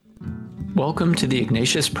Welcome to the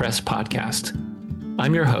Ignatius Press Podcast.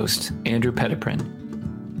 I'm your host, Andrew Petiprin.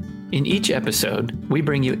 In each episode, we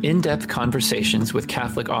bring you in-depth conversations with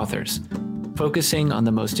Catholic authors, focusing on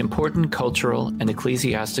the most important cultural and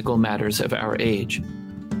ecclesiastical matters of our age.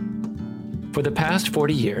 For the past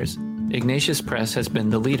 40 years, Ignatius Press has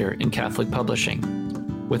been the leader in Catholic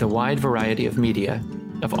publishing, with a wide variety of media,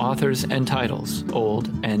 of authors and titles, old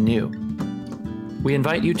and new. We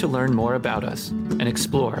invite you to learn more about us and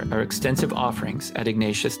explore our extensive offerings at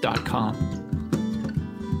ignatius.com.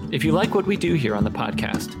 If you like what we do here on the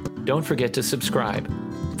podcast, don't forget to subscribe,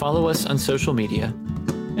 follow us on social media,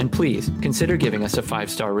 and please consider giving us a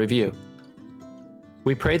 5-star review.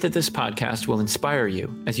 We pray that this podcast will inspire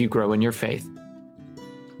you as you grow in your faith.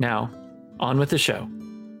 Now, on with the show.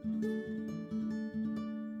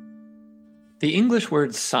 The English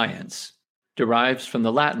word science derives from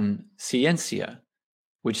the Latin scientia,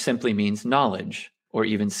 which simply means knowledge or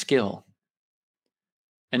even skill.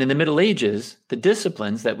 And in the Middle Ages, the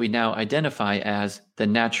disciplines that we now identify as the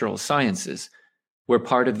natural sciences were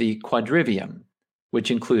part of the quadrivium,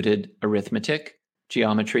 which included arithmetic,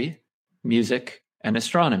 geometry, music, and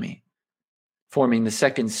astronomy, forming the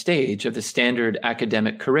second stage of the standard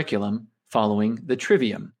academic curriculum following the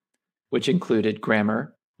trivium, which included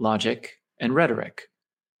grammar, logic, and rhetoric.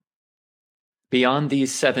 Beyond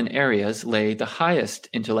these 7 areas lay the highest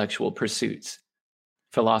intellectual pursuits,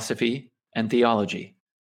 philosophy and theology.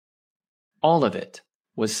 All of it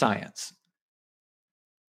was science.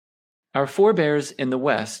 Our forebears in the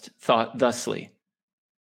West thought thusly: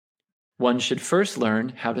 one should first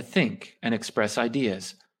learn how to think and express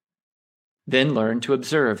ideas, then learn to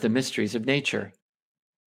observe the mysteries of nature,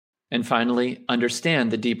 and finally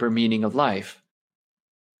understand the deeper meaning of life,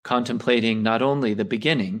 contemplating not only the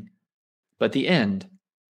beginning, but the end.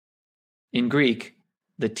 In Greek,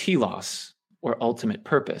 the telos, or ultimate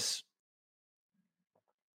purpose.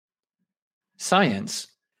 Science,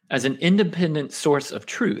 as an independent source of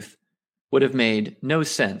truth, would have made no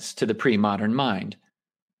sense to the pre-modern mind.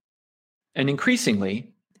 And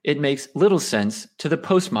increasingly, it makes little sense to the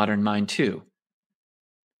postmodern mind too.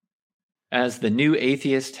 As the new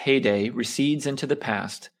atheist heyday recedes into the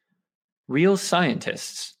past, real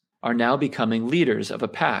scientists are now becoming leaders of a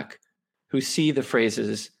pack who see the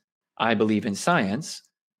phrases, "I believe in science,"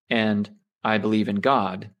 and "I believe in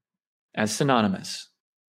God," as synonymous.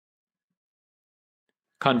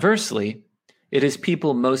 Conversely, it is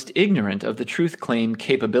people most ignorant of the truth-claim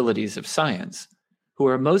capabilities of science who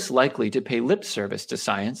are most likely to pay lip service to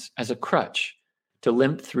science as a crutch to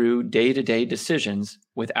limp through day-to-day decisions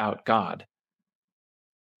without God.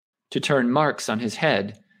 To turn Marx on his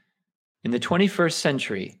head, in the 21st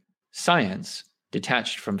century, science,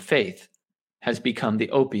 detached from faith, has become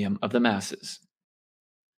the opium of the masses.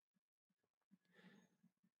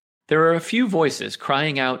 There are a few voices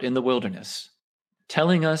crying out in the wilderness,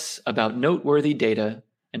 telling us about noteworthy data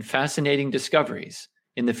and fascinating discoveries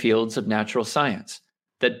in the fields of natural science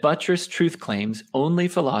that buttress truth claims only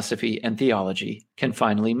philosophy and theology can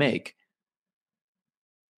finally make.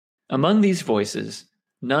 Among these voices,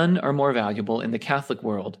 none are more valuable in the Catholic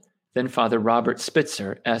world than Father Robert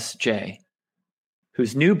Spitzer, S.J.,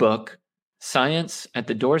 whose new book, Science at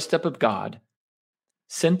the Doorstep of God,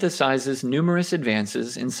 synthesizes numerous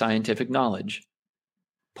advances in scientific knowledge,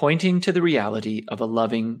 pointing to the reality of a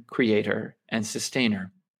loving creator and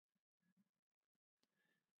sustainer.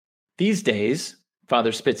 These days,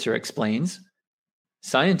 Father Spitzer explains,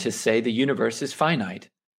 scientists say the universe is finite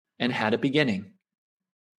and had a beginning.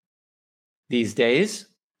 These days,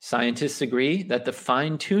 scientists agree that the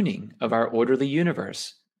fine-tuning of our orderly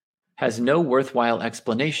universe has no worthwhile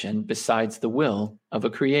explanation besides the will of a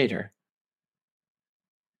creator.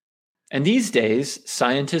 And these days,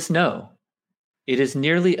 scientists know it is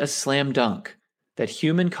nearly a slam dunk that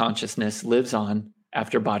human consciousness lives on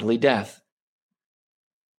after bodily death.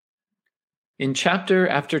 In chapter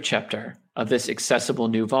after chapter of this accessible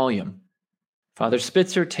new volume, Father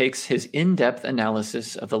Spitzer takes his in-depth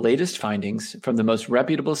analysis of the latest findings from the most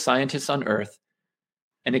reputable scientists on earth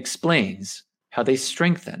and explains how they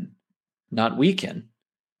strengthen, not weaken,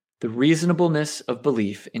 the reasonableness of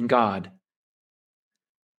belief in God.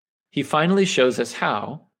 He finally shows us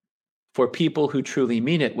how, for people who truly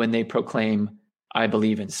mean it when they proclaim, "I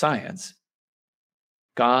believe in science,"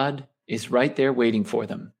 God is right there waiting for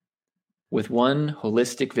them, with one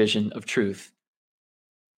holistic vision of truth.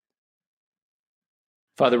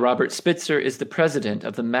 Father Robert Spitzer is the president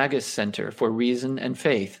of the Magus Center for Reason and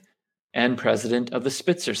Faith and president of the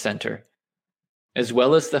Spitzer Center, as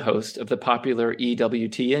well as the host of the popular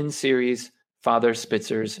EWTN series, Father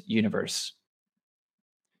Spitzer's Universe.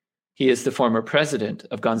 He is the former president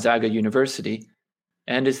of Gonzaga University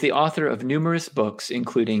and is the author of numerous books,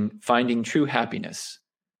 including Finding True Happiness,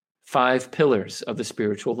 5 Pillars of the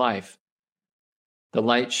Spiritual Life, The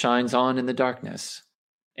Light Shines On in the Darkness,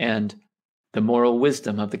 and The Moral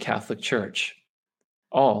Wisdom of the Catholic Church,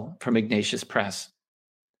 all from Ignatius Press.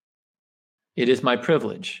 It is my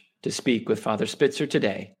privilege to speak with Father Spitzer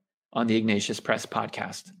today on the Ignatius Press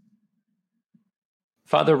podcast.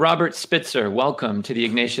 Father Robert Spitzer, welcome to the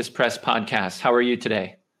Ignatius Press podcast. How are you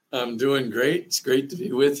today? I'm doing great. It's great to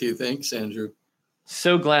be with you. Thanks, Andrew.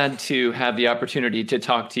 So glad to have the opportunity to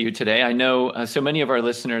talk to you today. I know so many of our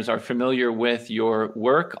listeners are familiar with your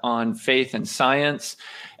work on faith and science,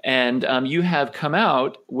 and you have come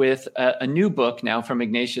out with a new book now from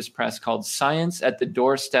Ignatius Press called Science at the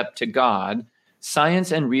Doorstep to God,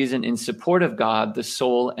 Science and Reason in Support of God, the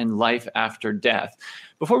Soul, and Life After Death.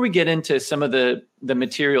 Before we get into some of the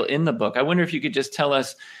material in the book, I wonder if you could just tell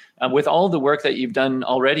us, with all the work that you've done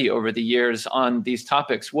already over the years on these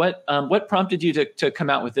topics, what prompted you to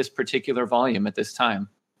come out with this particular volume at this time?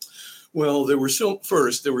 Well, there were so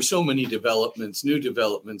many developments, new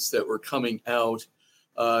developments that were coming out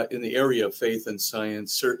in the area of faith and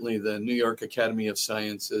science. Certainly, the New York Academy of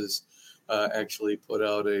Sciences actually put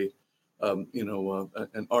out an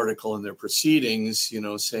article in their proceedings,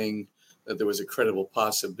 saying that there was a credible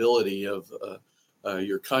possibility of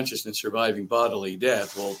your consciousness surviving bodily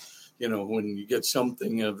death. Well, when you get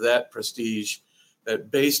something of that prestige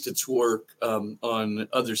that based its work on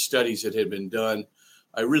other studies that had been done,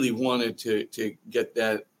 I really wanted to get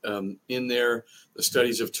that in there. The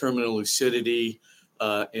studies of terminal lucidity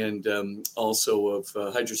and also of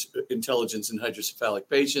intelligence in hydrocephalic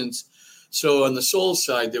patients. So on the soul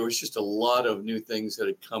side, there was just a lot of new things that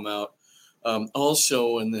had come out.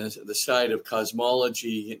 Also on the side of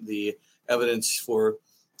cosmology, the evidence for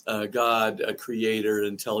God, a creator,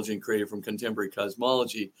 intelligent creator from contemporary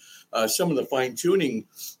cosmology. Some of the fine-tuning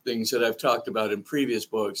things that I've talked about in previous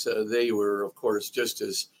books, they were, of course, just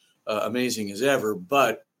as amazing as ever.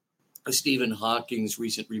 But Stephen Hawking's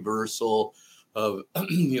recent reversal of,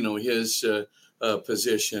 his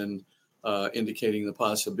position, indicating the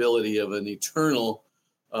possibility of an eternal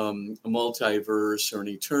multiverse or an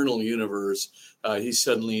eternal universe, he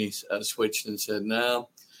suddenly switched and said, no.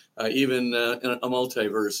 Even a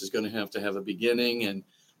multiverse is going to have a beginning, and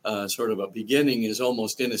sort of a beginning is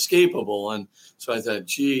almost inescapable. And so I thought,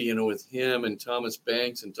 with him and Thomas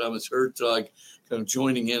Banks and Thomas Hertog kind of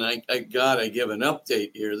joining in, I got to give an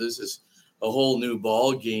update here. This is a whole new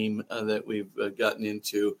ball game that we've gotten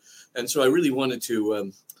into, and so I really wanted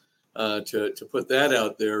to put that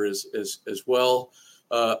out there as well.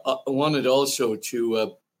 I wanted also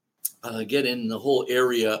to get in the whole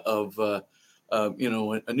area of a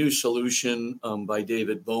new solution by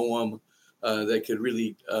David Bohm that could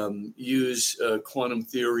really use quantum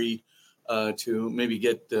theory to maybe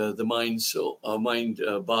get the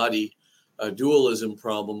mind-body dualism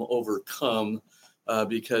problem overcome,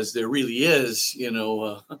 because there really is,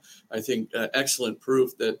 I think, excellent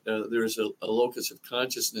proof that there's a locus of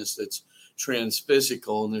consciousness that's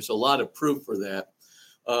transphysical, and there's a lot of proof for that.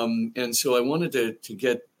 And so I wanted to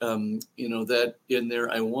get, that in there.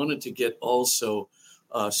 I wanted to get also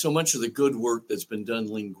so much of the good work that's been done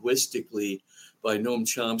linguistically by Noam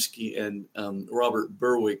Chomsky and Robert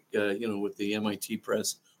Berwick, with the MIT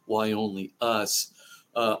Press, Why Only Us,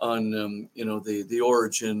 on, the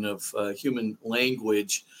origin of human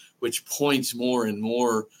language, which points more and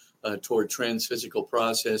more toward transphysical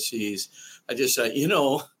processes. I just,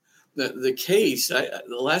 the case, the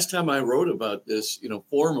last time I wrote about this,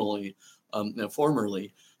 formerly,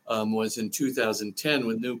 was in 2010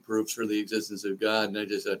 with new proofs for the existence of God. And I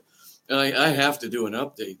just said, I have to do an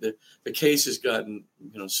update. The case has gotten,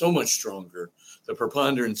 so much stronger. The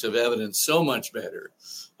preponderance of evidence so much better,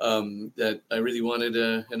 that I really wanted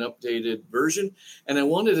an updated version. And I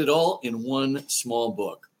wanted it all in one small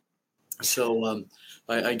book. So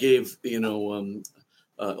I gave,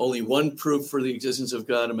 only one proof for the existence of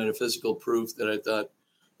God, a metaphysical proof that I thought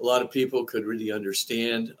a lot of people could really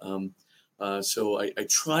understand. So I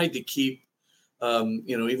tried to keep,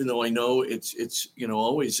 even though I know it's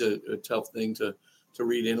always a tough thing to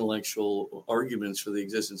read intellectual arguments for the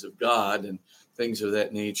existence of God and things of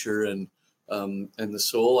that nature and the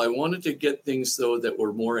soul. I wanted to get things, though, that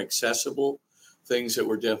were more accessible, things that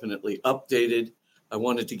were definitely updated. I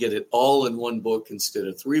wanted to get it all in one book instead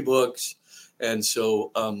of 3 books. And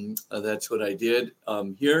so that's what I did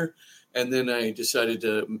here. And then I decided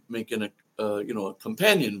to make a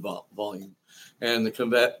companion volume. And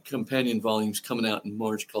the companion volume's coming out in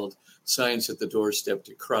March, called Science at the Doorstep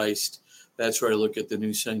to Christ. That's where I look at the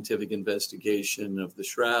new scientific investigation of the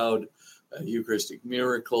Shroud, Eucharistic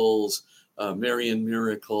miracles, Marian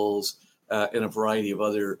miracles, and a variety of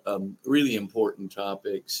other really important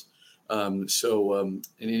topics. In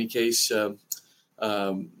any case, that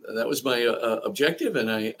was my objective, and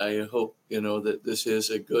I hope that this is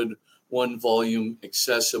a good one-volume,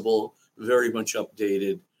 accessible, very much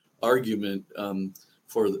updated argument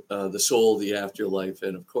for the soul, the afterlife,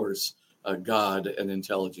 and of course, God, an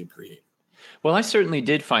intelligent creator. Well, I certainly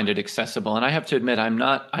did find it accessible, and I have to admit, I'm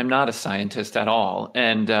not a scientist at all.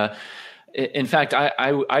 And in fact,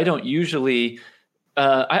 I don't usually.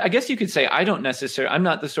 I guess you could say I don't necessarily. I'm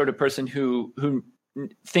not the sort of person who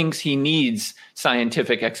thinks he needs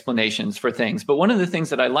scientific explanations for things. But one of the things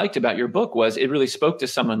that I liked about your book was it really spoke to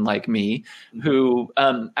someone like me who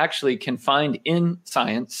actually can find in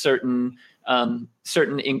science certain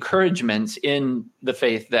encouragements in the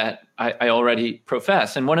faith that I already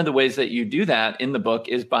profess. And one of the ways that you do that in the book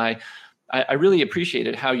is by, I really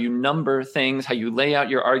appreciated how you number things, how you lay out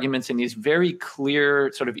your arguments in these very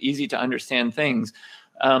clear, sort of easy to understand things.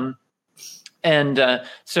 So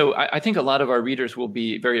I think a lot of our readers will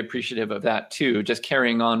be very appreciative of that too, just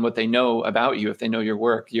carrying on what they know about you, if they know your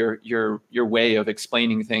work, your way of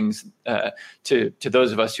explaining things to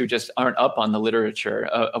those of us who just aren't up on the literature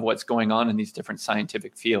of what's going on in these different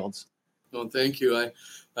scientific fields. Well, thank you. I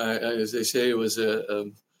as they say, it was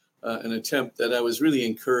an attempt that I was really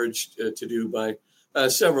encouraged to do by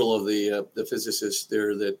several of the physicists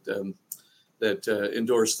there that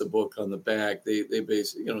endorsed the book on the back. They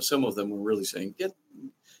basically, some of them were really saying, get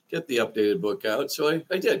the updated book out. So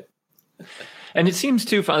I did. And it seems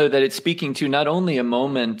too, Father, that it's speaking to not only a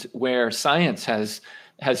moment where science has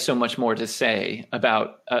so much more to say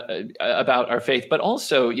about our faith, but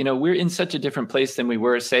also, we're in such a different place than we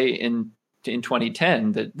were, say, in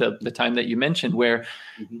 2010, the time that you mentioned, where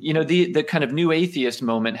the kind of new atheist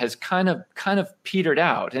moment has kind of petered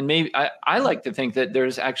out. And maybe I like to think that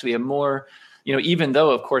there's actually a more, even though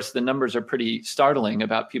of course the numbers are pretty startling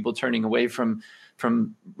about people turning away from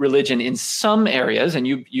religion in some areas, and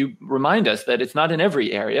you remind us that it's not in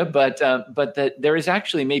every area, but that there is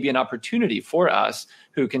actually maybe an opportunity for us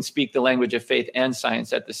who can speak the language of faith and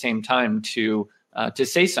science at the same time to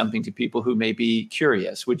say something to people who may be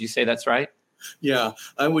curious. Would you say that's right? Yeah,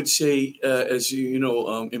 I would say, as you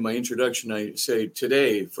know, in my introduction, I say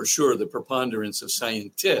today, for sure, the preponderance of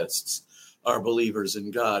scientists are believers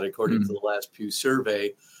in God, according to the last Pew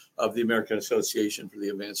survey of the American Association for the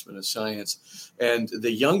Advancement of Science. And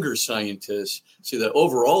the younger scientists, see the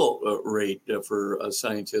overall rate for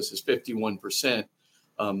scientists is 51%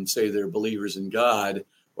 say they're believers in God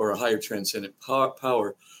or a higher transcendent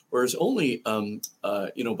power, whereas only about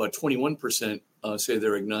 21% say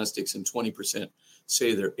they're agnostics and 20%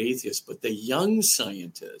 say they're atheists. But the young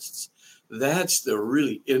scientists, that's the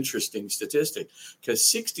really interesting statistic, because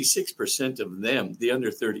 66% of them, the under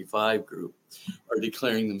 35 group, are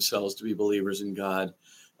declaring themselves to be believers in God.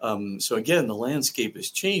 So again, the landscape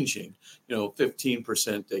is changing.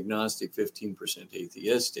 15% agnostic, 15%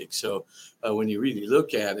 atheistic. So when you really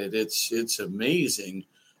look at it, it's amazing.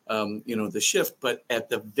 The shift. But at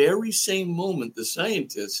the very same moment, the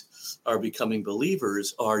scientists are becoming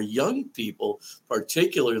believers. Our young people,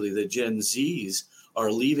 particularly the Gen Zs,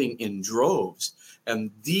 are leaving in droves.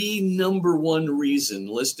 And the number one reason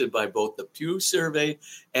listed by both the Pew survey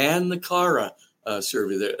and the CARA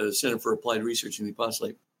survey, the Center for Applied Research in the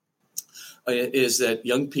Apostolate, is that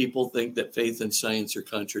young people think that faith and science are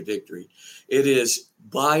contradictory. It is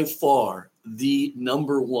by far the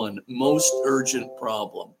number one most urgent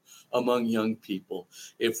problem among young people.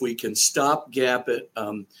 If we can stopgap it,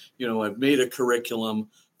 I've made a curriculum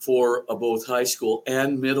for both high school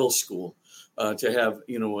and middle school to have,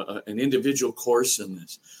 an individual course in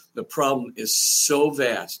this. The problem is so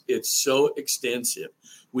vast. It's so extensive.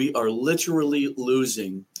 We are literally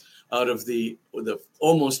losing out of the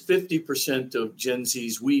almost 50% of Gen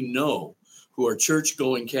Zs we know who are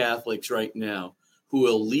church-going Catholics right now, who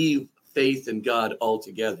will leave faith in God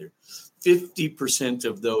altogether. 50%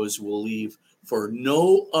 of those will leave for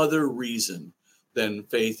no other reason than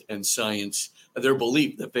faith and science, their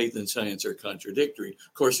belief that faith and science are contradictory.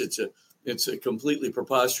 Of course, it's a completely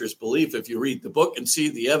preposterous belief if you read the book and see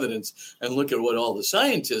the evidence and look at what all the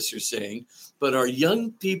scientists are saying, but our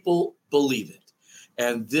young people believe it.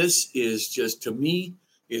 And this is just, to me,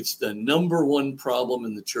 it's the number one problem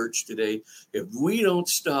in the church today. If we don't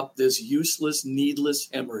stop this useless, needless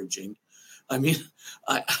hemorrhaging,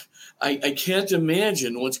 I can't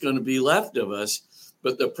imagine what's going to be left of us.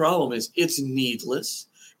 But the problem is it's needless,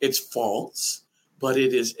 it's false, but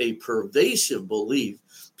it is a pervasive belief.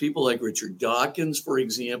 People like Richard Dawkins, for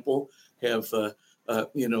example, have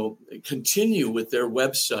continue with their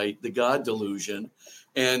website, The God Delusion.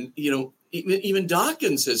 And, even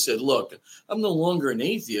Dawkins has said, look, I'm no longer an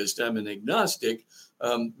atheist. I'm an agnostic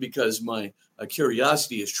because my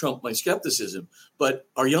curiosity has trumped my skepticism. But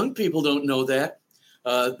our young people don't know that.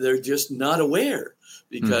 They're just not aware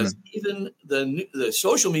because even the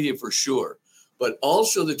social media for sure, but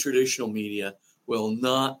also the traditional media will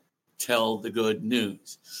not tell the good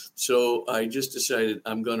news. So I just decided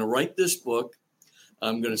I'm going to write this book.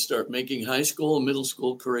 I'm going to start making high school and middle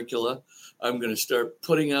school curricula. I'm going to start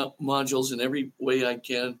putting out modules in every way I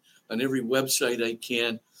can, on every website I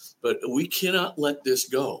can. But we cannot let this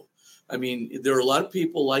go. I mean, there are a lot of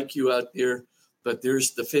people like you out there, but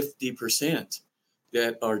there's the 50%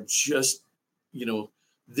 that are just,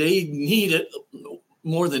 they need it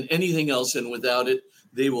more than anything else. And without it,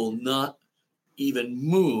 they will not even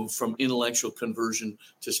move from intellectual conversion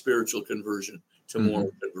to spiritual conversion to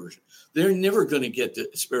moral conversion. They're never going to get to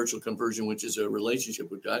spiritual conversion, which is a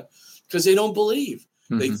relationship with God, because they don't believe.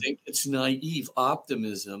 They think it's naive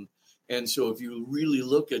optimism. And so if you really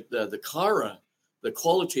look at the CARA, the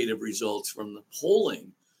qualitative results from the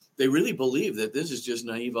polling, they really believe that this is just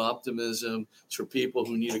naive optimism. It's for people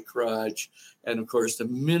who need a crutch. And of course, the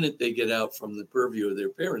minute they get out from the purview of their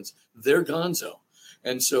parents, they're gonzo.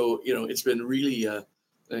 And so, it's been really,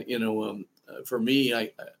 for me,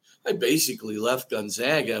 I basically left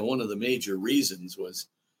Gonzaga. One of the major reasons was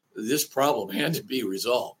this problem had to be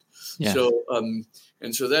resolved. Yeah. So,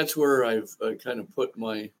 and so that's where I've kind of put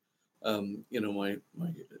my, my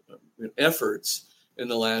efforts in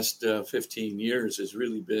the last 15 years has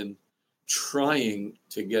really been trying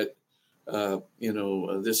to get,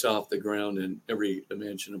 this off the ground in every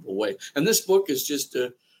imaginable way. And this book is just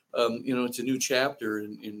it's a new chapter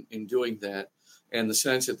in doing that. And the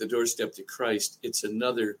Science at the Doorstep to Christ, it's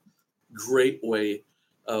another great way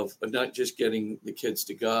of not just getting the kids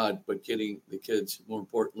to God, but getting the kids, more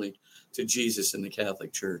importantly, to Jesus and the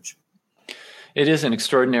Catholic Church. It is an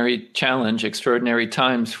extraordinary challenge, extraordinary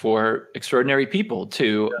times for extraordinary people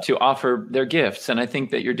to offer their gifts. And I think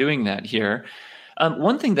that you're doing that here.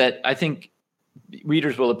 One thing that I think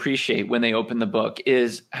readers will appreciate when they open the book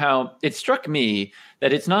is how it struck me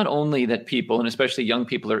that it's not only that people, and especially young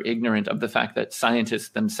people, are ignorant of the fact that scientists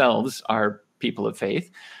themselves are people of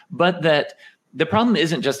faith, but that the problem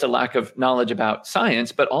isn't just a lack of knowledge about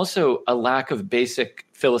science, but also a lack of basic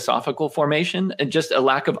philosophical formation and just a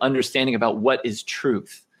lack of understanding about what is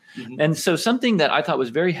truth. And so something that I thought was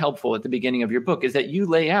very helpful at the beginning of your book is that you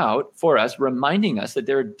lay out for us, reminding us that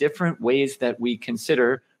there are different ways that we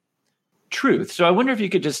consider truth. So I wonder if you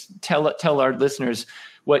could just tell our listeners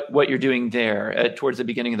what you're doing there towards the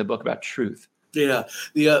beginning of the book about truth. Yeah,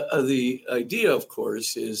 the idea, of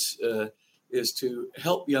course, is to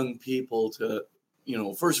help young people to,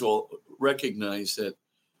 first of all, recognize that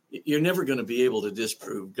you're never going to be able to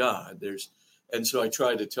disprove God. And so I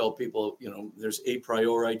try to tell people, there's a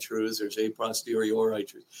priori truths, there's a posteriori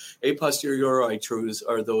truths. A posteriori truths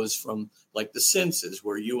are those from like the senses,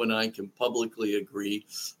 where you and I can publicly agree,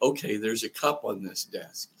 okay, there's a cup on this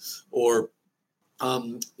desk, or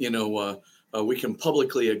we can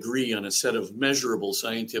publicly agree on a set of measurable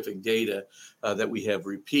scientific data that we have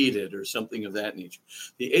repeated, or something of that nature.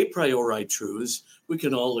 The a priori truths, we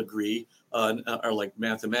can all agree on, are like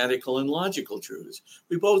mathematical and logical truths.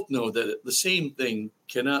 We both know that the same thing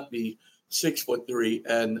cannot be 6'3"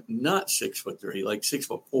 and not 6'3", like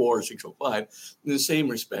 6'4", 6'5", in the same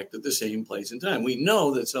respect at the same place and time. We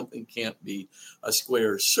know that something can't be a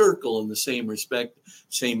square circle in the same respect,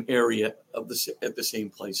 same area at the same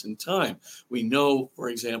place and time. We know, for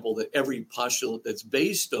example, that every postulate that's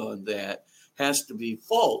based on that has to be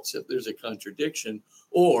false if there's a contradiction,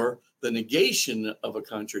 or the negation of a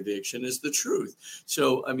contradiction is the truth.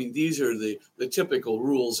 So, I mean, these are the typical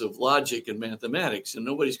rules of logic and mathematics, and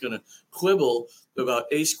nobody's going to quibble about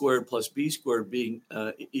a squared plus b squared being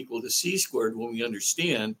equal to c squared when we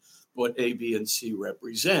understand what a, b, and c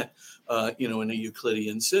represent, in a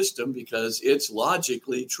Euclidean system, because it's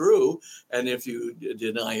logically true. And if you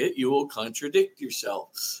deny it, you will contradict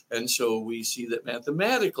yourself. And so we see that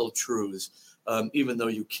mathematical truths, even though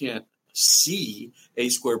you can't see a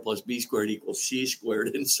squared plus b squared equals c squared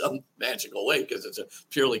in some magical way, because it's a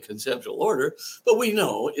purely conceptual order, but we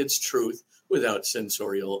know it's truth without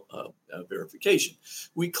sensorial verification.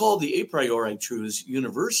 We call the a priori truths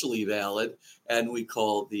universally valid, and we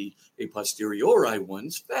call the a posteriori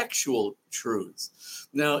ones factual truths.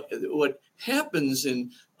 Now, what happens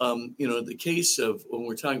in the case of when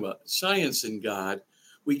we're talking about science and God,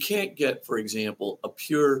 we can't get, for example, a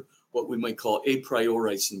pure, what we might call a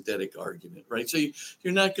priori synthetic argument, right? So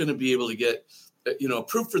you're not going to be able to get a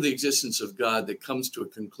proof for the existence of God that comes to a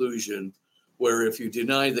conclusion where if you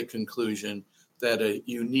deny the conclusion that a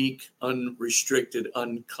unique, unrestricted,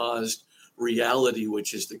 uncaused reality,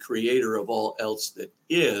 which is the creator of all else that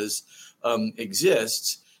is,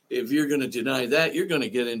 exists, if you're going to deny that, you're going to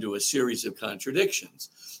get into a series of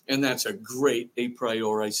contradictions. And that's a great a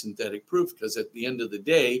priori synthetic proof, because at the end of the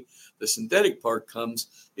day, the synthetic part comes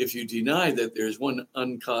if you deny that there's one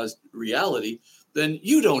uncaused reality, then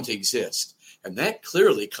you don't exist. And that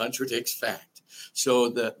clearly contradicts fact. So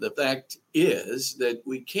the fact is that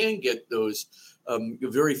we can get those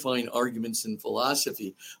very fine arguments in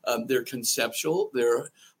philosophy. They're conceptual. They're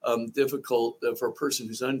difficult for a person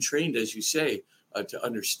who's untrained, as you say, to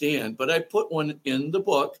understand. But I put one in the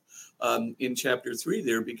book in chapter 3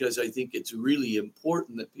 there, because I think it's really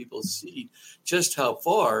important that people see just how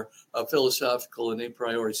far a philosophical and a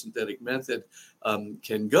priori synthetic method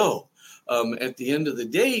can go. At the end of the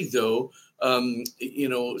day, though,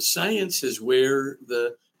 science is where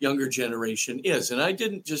the younger generation is. And I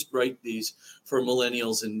didn't just write these for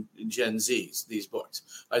millennials and Gen Zs, these books.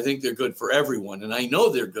 I think they're good for everyone, and I know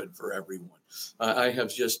they're good for everyone. I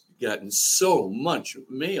have just gotten so much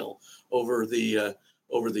mail over the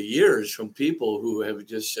years from people who have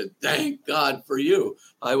just said, thank God for you.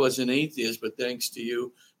 I was an atheist, but thanks to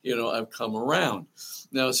you, I've come around.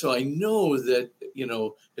 Now, so I know that,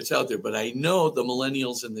 it's out there, but I know the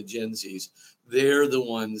millennials and the Gen Zs, they're the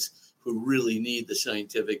ones who really need the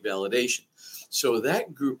scientific validation. So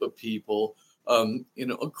that group of people,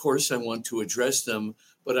 of course, I want to address them,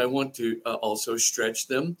 but I want to also stretch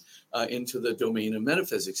them into the domain of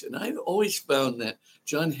metaphysics. And I've always found that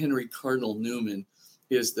John Henry Cardinal Newman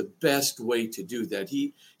is the best way to do that.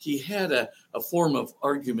 He had a form of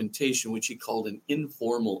argumentation which he called an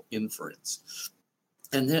informal inference.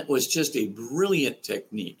 And that was just a brilliant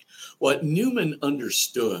technique. What Newman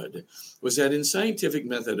understood was that in scientific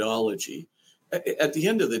methodology, at the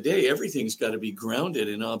end of the day, everything's got to be grounded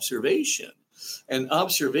in observation. And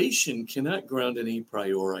observation cannot ground in a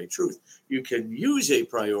priori truth. You can use a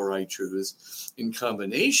priori truths in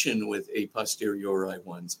combination with a posteriori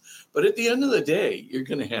ones. But at the end of the day, you're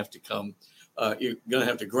going to have to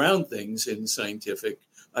ground things in scientific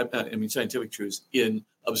truths in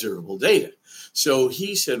observable data. So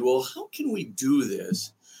he said, well, how can we do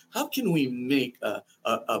this? How can we make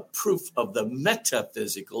a proof of the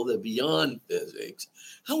metaphysical, the beyond physics?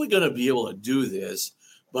 How are we going to be able to do this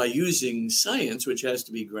by using science, which has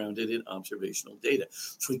to be grounded in observational data?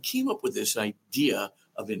 So he came up with this idea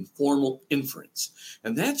of informal inference.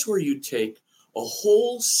 And that's where you take a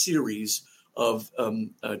whole series of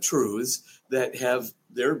truths that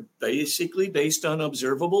they're basically based on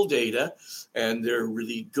observable data, and they're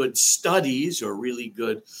really good studies or really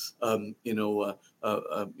good,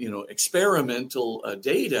 experimental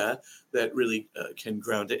data that really can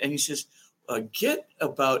ground it. And he says, get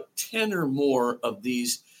about 10 or more of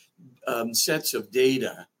these sets of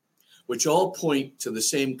data, which all point to the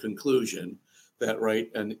same conclusion that,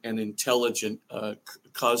 right, an intelligent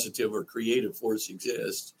causative or creative force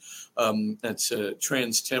exists. That's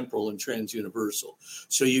trans-temporal and trans-universal.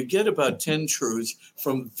 So you get about 10 truths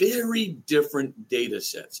from very different data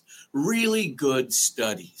sets, really good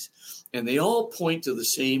studies, and they all point to the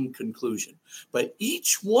same conclusion. But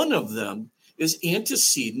each one of them is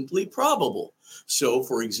antecedently probable. So,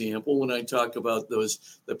 for example, when I talk about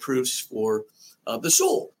the proofs for the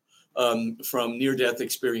soul, from near-death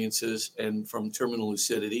experiences and from terminal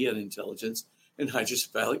lucidity and intelligence in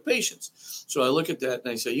hydrocephalic patients. So I look at that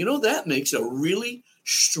and I say, that makes a really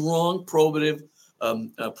strong probative,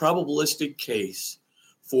 probabilistic case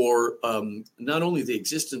for not only the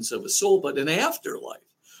existence of a soul, but an afterlife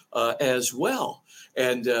as well.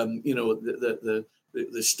 And,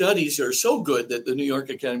 the studies are so good that the New York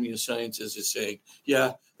Academy of Sciences is saying,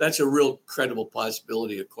 yeah, that's a real credible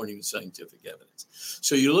possibility according to scientific evidence.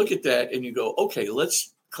 So you look at that and you go, okay,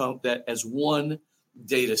 let's count that as one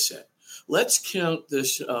data set. Let's count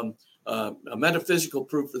this a metaphysical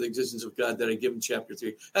proof for the existence of God that I give in chapter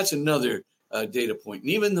 3. That's another data point.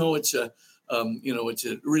 And even though it's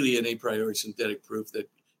really an a priori synthetic proof that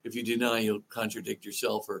if you deny, you'll contradict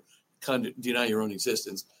yourself or deny your own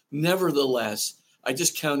existence. Nevertheless, I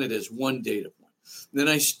just count it as one data point. And then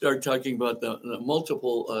I start talking about the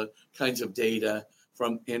multiple kinds of data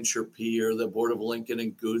from entropy or the Board of Lincoln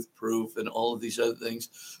and Guth proof and all of these other things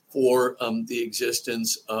for the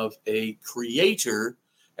existence of a creator,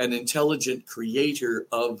 an intelligent creator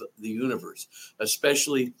of the universe,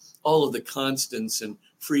 especially all of the constants and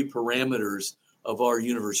free parameters of our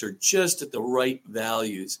universe are just at the right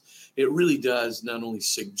values. It really does not only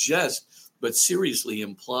suggest, but seriously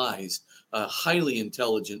implies a highly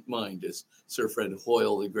intelligent mind, as Sir Fred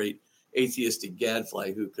Hoyle, the great atheistic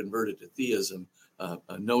gadfly who converted to theism,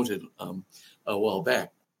 noted a while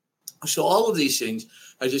back. So all of these things,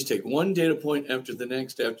 I just take one data point after the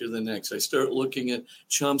next. I start looking at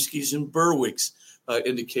Chomsky's and Berwick's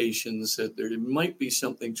indications that there might be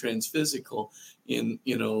something transphysical in,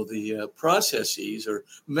 the processes, or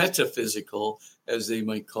metaphysical, as they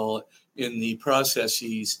might call it, in the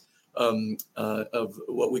processes of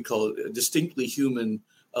what we call distinctly human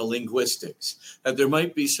linguistics. There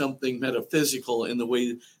might be something metaphysical in the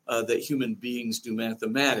way that human beings do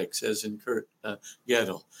mathematics, as in Kurt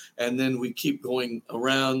Gödel. And then we keep going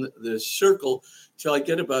around the circle till I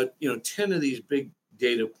get about 10 of these big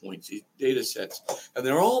data points, these data sets, and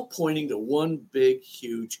they're all pointing to one big,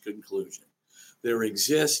 huge conclusion. There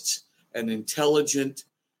exists an intelligent,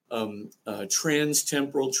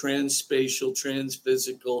 trans-temporal, trans-spatial,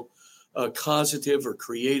 trans-physical, causative or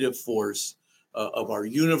creative force of our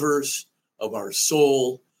universe, of our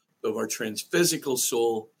soul, of our transphysical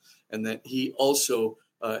soul, and that he also,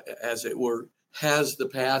 as it were, has the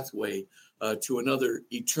pathway to another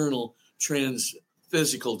eternal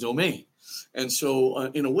transphysical domain. And so,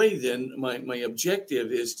 in a way, then, my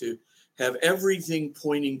objective is to have everything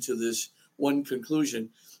pointing to this one conclusion.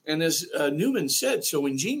 And as Newman said so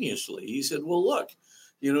ingeniously, he said, well, look,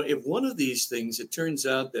 if one of these things, it turns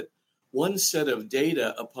out that one set of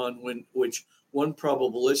data upon which one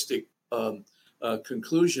probabilistic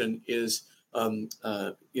conclusion is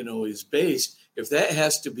based, if that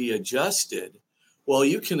has to be adjusted, well,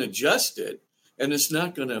 you can adjust it, and it's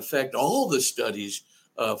not going to affect all the studies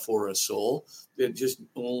for a soul that just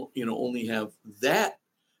only have that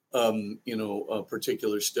a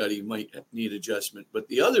particular study might need adjustment, but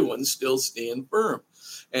the other ones still stand firm.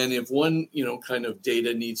 And if one kind of data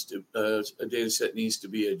a data set needs to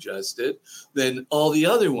be adjusted, then all the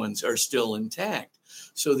other ones are still intact.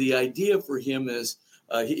 So the idea for him is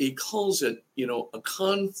he calls it a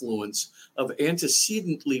confluence of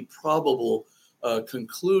antecedently probable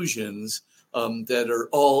conclusions that are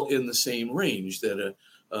all in the same range, that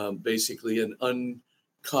basically an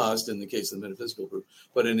uncaused, in the case of the metaphysical proof,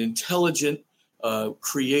 but an intelligent,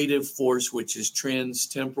 creative force, which is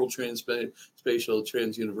trans-temporal, trans-spatial,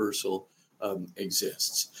 trans-universal,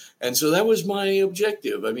 exists. And so that was my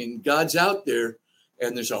objective. I mean, God's out there,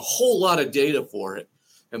 and there's a whole lot of data for it.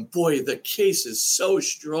 And boy, the case is so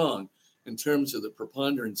strong in terms of the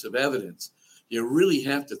preponderance of evidence. You really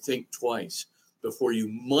have to think twice before you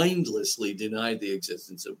mindlessly deny the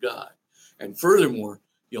existence of God. And furthermore,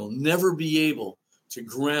 you'll never be able to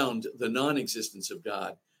ground the non-existence of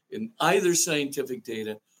God in either scientific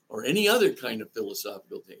data or any other kind of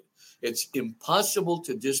philosophical data. It's impossible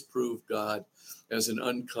to disprove God as an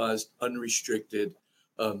uncaused, unrestricted,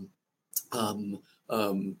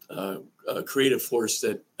 creative force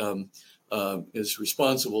that is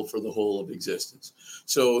responsible for the whole of existence.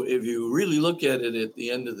 So if you really look at it at the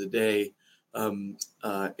end of the day,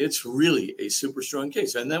 it's really a super strong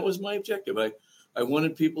case. And that was my objective. I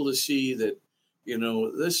wanted people to see that,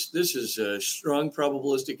 this is strong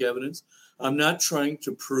probabilistic evidence. I'm not trying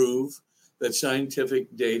to prove that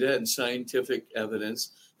scientific data and scientific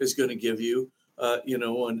evidence is going to give you,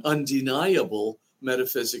 an undeniable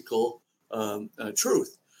metaphysical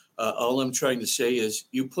truth. All I'm trying to say is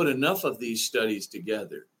you put enough of these studies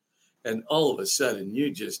together, and all of a sudden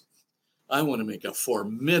I want to make a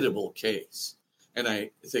formidable case. And I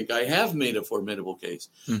think I have made a formidable case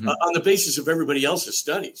on the basis of everybody else's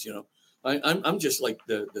studies. I'm just like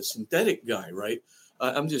the synthetic guy, right?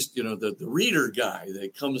 I'm just, the reader guy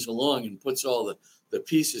that comes along and puts all the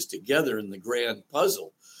pieces together in the grand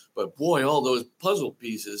puzzle. But boy, all those puzzle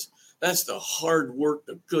pieces, that's the hard work,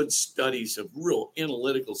 the good studies of real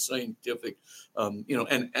analytical, scientific,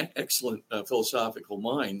 and excellent philosophical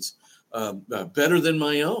minds, better than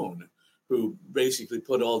my own, who basically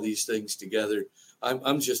put all these things together.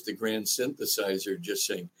 I'm just the grand synthesizer, just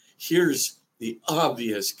saying, here's the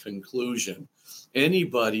obvious conclusion.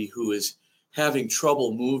 Anybody who is having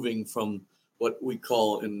trouble moving from what we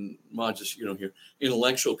call in Magis, here,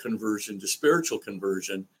 intellectual conversion to spiritual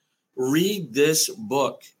conversion, read this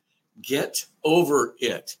book. Get over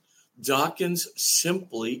it. Dawkins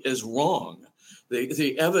simply is wrong.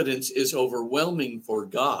 The evidence is overwhelming for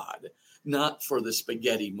God, not for the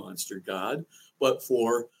spaghetti monster God, but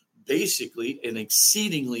for basically an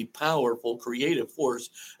exceedingly powerful creative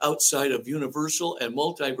force outside of universal and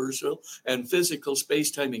multiversal and physical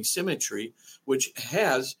space-timing symmetry, which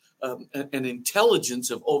has an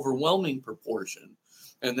intelligence of overwhelming proportion,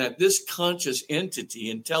 and that this conscious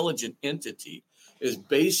entity, intelligent entity, is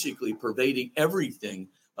basically pervading everything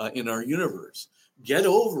in our universe. Get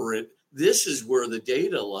over it. This is where the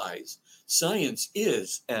data lies. science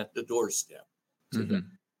is at the doorstep today.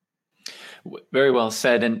 Very well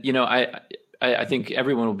said. And, I think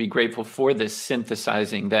everyone will be grateful for this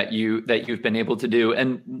synthesizing that you've been able to do.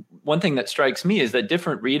 And one thing that strikes me is that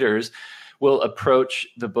different readers will approach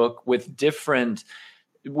the book with different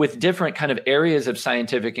kind of areas of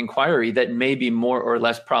scientific inquiry that may be more or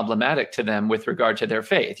less problematic to them with regard to their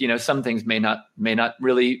faith. Some things may not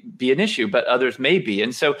really be an issue, but others may be.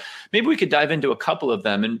 And so maybe we could dive into a couple of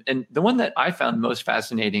them. And the one that I found most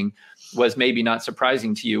fascinating was, maybe not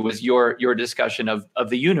surprising to you, was your discussion of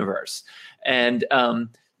the universe. And,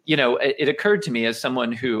 it occurred to me, as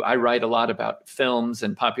someone who I write a lot about films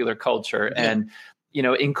and popular culture, and,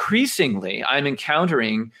 increasingly I'm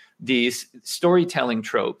encountering these storytelling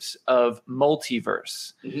tropes of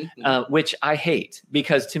multiverse, which I hate,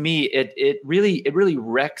 because to me, it really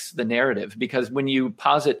wrecks the narrative. Because when you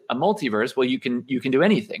posit a multiverse, well, you can do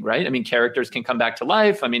anything, right? I mean, characters can come back to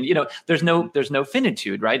life. I mean, there's no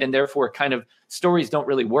finitude, right? And therefore kind of stories don't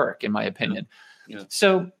really work, in my opinion. Yeah.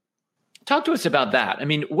 So talk to us about that. I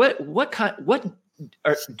mean,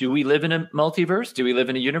 do we live in a multiverse? Do we live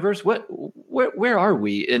in a universe? Where are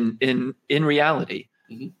we in reality?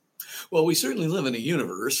 Mm-hmm. Well, we certainly live in a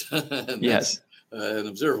universe. Yes. An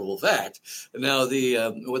observable fact. Now,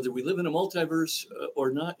 whether we live in a multiverse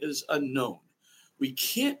or not is unknown. We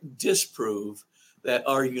can't disprove that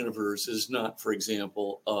our universe is not, for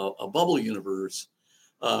example, a bubble universe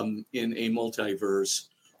in a multiverse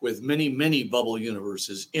with many, many bubble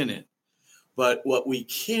universes in it. But what we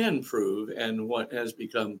can prove, and what has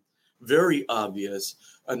become very obvious,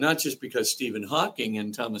 not just because Stephen Hawking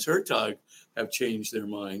and Thomas Hertog have changed their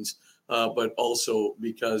minds, but also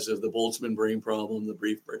because of the Boltzmann brain problem, the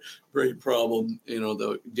brief brain problem,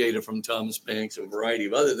 the data from Thomas Banks, a variety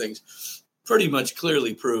of other things, pretty much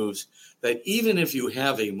clearly proves that even if you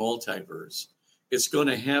have a multiverse, it's going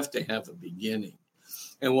to have a beginning.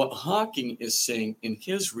 And what Hawking is saying in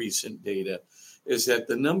his recent data is that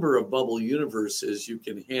the number of bubble universes you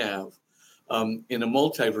can have in a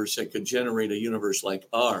multiverse that could generate a universe like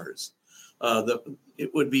ours,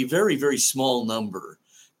 it would be very, very small number.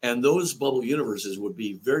 And those bubble universes would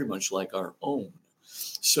be very much like our own.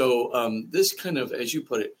 So this kind of, as you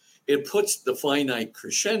put it, it puts the finite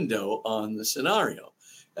crescendo on the scenario.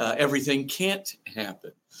 Everything can't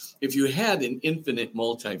happen. If you had an infinite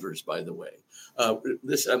multiverse, by the way,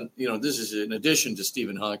 this is in addition to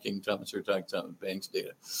Stephen Hawking, Thomas Hertog, Thomas Banks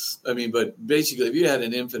data. I mean, but basically, if you had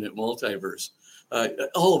an infinite multiverse,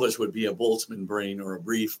 all of us would be a Boltzmann brain or a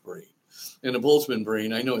brief brain. And a Boltzmann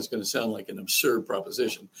brain, I know it's going to sound like an absurd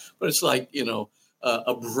proposition, but it's like,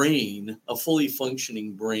 a brain, a fully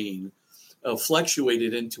functioning brain,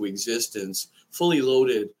 fluctuated into existence, fully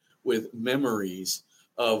loaded with memories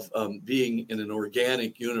of being in an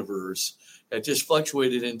organic universe. It just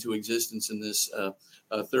fluctuated into existence in this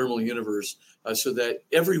thermal universe, so that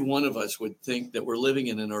every one of us would think that we're living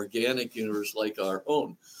in an organic universe like our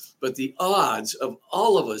own. But the odds of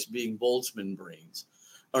all of us being Boltzmann brains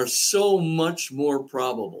are so much more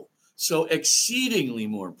probable, so exceedingly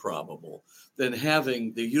more probable than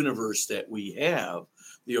having the universe that we have,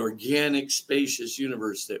 the organic, spacious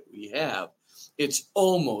universe that we have. It's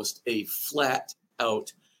almost a flat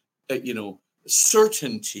out,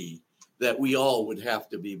 certainty that we all would have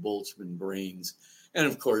to be Boltzmann brains. And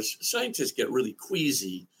of course, scientists get really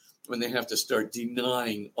queasy when they have to start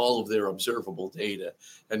denying all of their observable data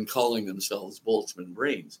and calling themselves Boltzmann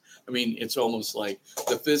brains. I mean, it's almost like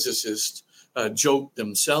the physicists joke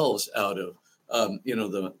themselves out of,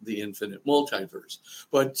 the infinite multiverse.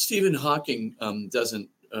 But Stephen Hawking doesn't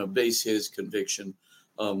base his conviction,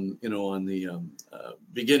 on the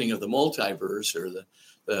beginning of the multiverse or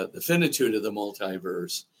the finitude of the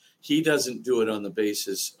multiverse. He doesn't do it on the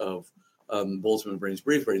basis of Boltzmann brains,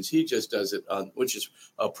 brief brains. He just does it on, which is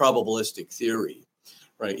a probabilistic theory,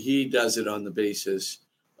 right? He does it on the basis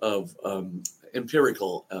of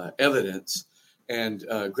empirical evidence and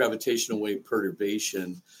gravitational wave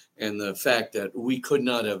perturbation, and the fact that we could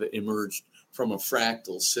not have emerged from a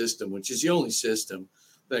fractal system, which is the only system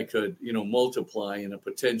that could, multiply in a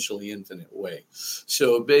potentially infinite way.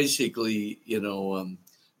 So basically,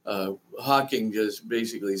 Hawking just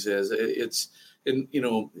basically says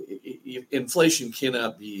inflation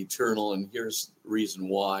cannot be eternal, and here's the reason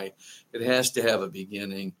why. It has to have a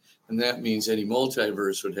beginning, and that means any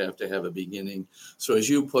multiverse would have to have a beginning. So as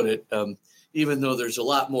you put it, even though there's a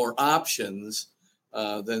lot more options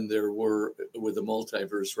than there were with the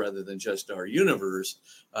multiverse rather than just our universe,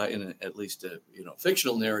 at least a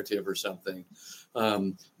fictional narrative or something,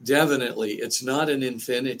 definitely it's not an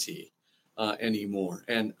infinity anymore.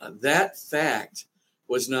 And that fact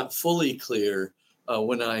was not fully clear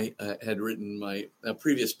when I had written my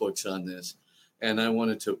previous books on this, and I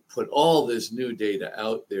wanted to put all this new data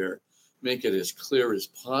out there, make it as clear as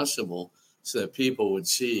possible so that people would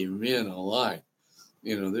see, man alive,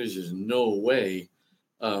 there's just no way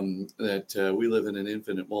that we live in an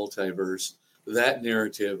infinite multiverse. That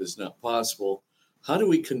narrative is not possible. How do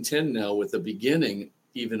we contend now with the beginning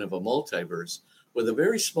even of a multiverse with a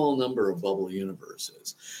very small number of bubble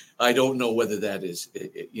universes? I don't know whether that is,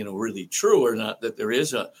 really true or not, that there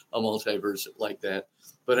is a multiverse like that,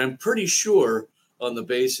 but I'm pretty sure on the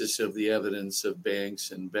basis of the evidence of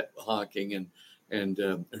Banks and Hawking and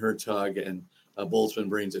Hertog and Boltzmann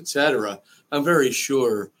brains, et cetera, I'm very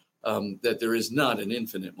sure that there is not an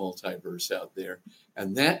infinite multiverse out there.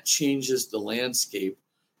 And that changes the landscape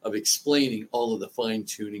of explaining all of the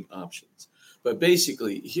fine-tuning options. But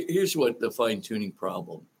basically, here's what the fine-tuning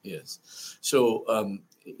problem is. So,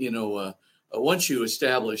 once you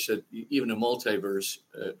establish that even a multiverse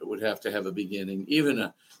would have to have a beginning, even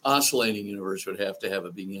an oscillating universe would have to have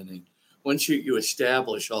a beginning. Once you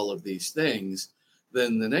establish all of these things,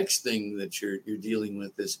 then the next thing that you're dealing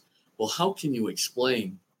with is, well, how can you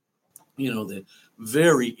explain, the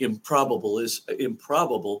very improbable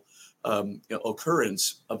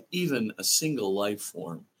occurrence of even a single life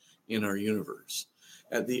form in our universe?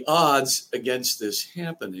 And the odds against this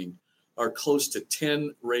happening are close to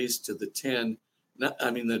 10 raised to the 10.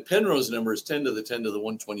 The Penrose number is 10 to the 10 to the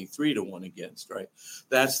 123 to 1 against, right?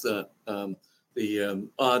 That's the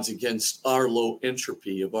odds against our low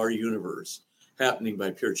entropy of our universe happening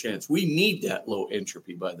by pure chance. We need that low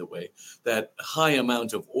entropy, by the way, that high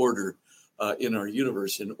amount of order in our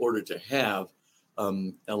universe in order to have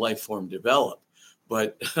a life form develop.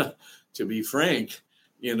 But to be frank,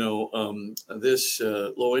 this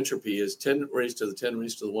low entropy is 10 raised to the 10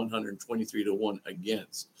 raised to the 123 to 1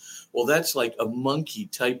 against. Well, that's like a monkey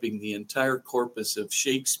typing the entire corpus of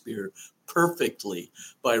Shakespeare perfectly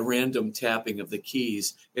by random tapping of the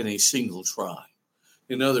keys in a single try.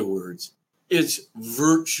 In other words, it's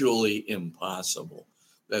virtually impossible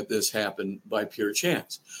that this happened by pure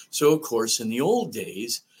chance. So, of course, in the old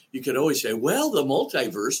days, you could always say, well, the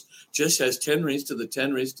multiverse just has 10 raised to the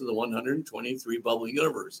 10 raised to the 123 bubble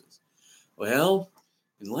universes. Well,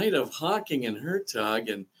 in light of Hawking and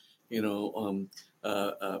Hertog and, the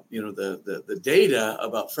data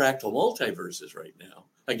about fractal multiverses right now,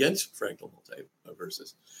 against fractal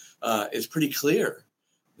multiverses, is pretty clear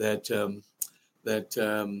that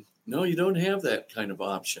no, you don't have that kind of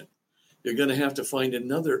option. You're going to have to find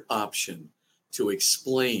another option to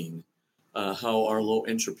explain how our low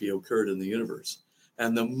entropy occurred in the universe.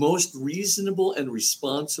 And the most reasonable and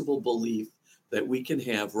responsible belief that we can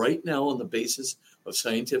have right now on the basis of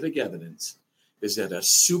scientific evidence is that a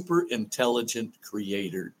super intelligent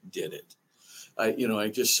creator did it. I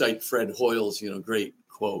just cite Fred Hoyle's, great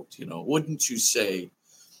quote, wouldn't you say,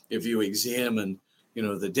 if you examine,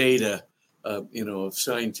 the data, of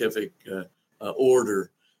scientific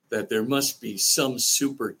order, that there must be some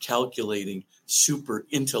super calculating, super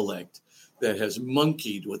intellect that has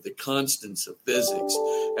monkeyed with the constants of physics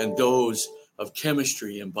and those of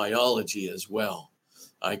chemistry and biology as well.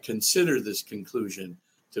 I consider this conclusion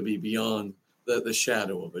to be beyond the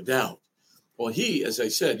shadow of a doubt. Well, he, as I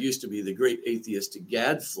said, used to be the great atheistic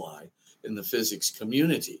gadfly in the physics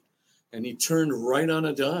community, and he turned right on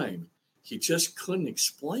a dime. He just couldn't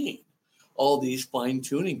explain all these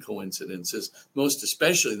fine-tuning coincidences, most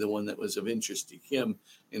especially the one that was of interest to him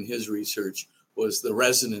in his research was the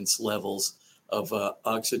resonance levels of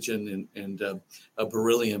oxygen and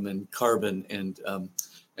beryllium and carbon and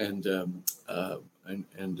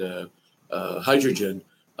hydrogen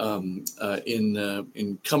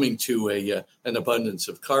in coming to an abundance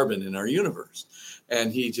of carbon in our universe.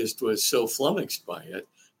 And he just was so flummoxed by it.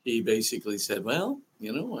 He basically said, well,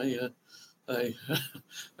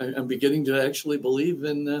 I'm beginning to actually believe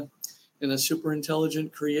in a super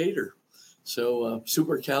intelligent creator. So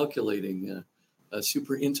super calculating,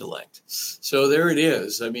 super intellect. So there it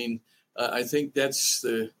is. I think that's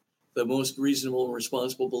the most reasonable and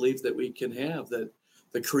responsible belief that we can have, that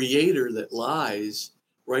the creator that lies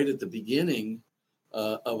right at the beginning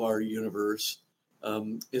of our universe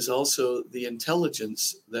is also the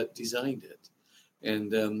intelligence that designed it.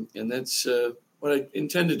 And that's what I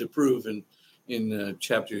intended to prove in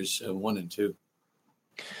chapters 1 and 2.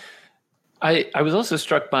 I was also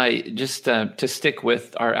struck by, just to stick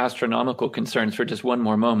with our astronomical concerns for just one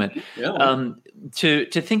more moment, to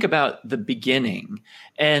think about the beginning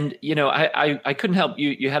And, I couldn't help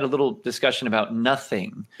you. You had a little discussion about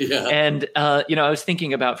nothing. Yeah. And, I was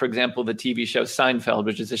thinking about, for example, the TV show Seinfeld,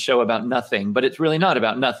 which is a show about nothing, but it's really not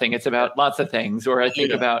about nothing. It's about lots of things. Or I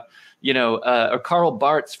think about, or Karl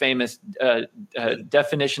Barth's famous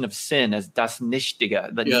definition of sin as das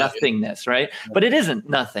Nichtige, the nothingness, right? But it isn't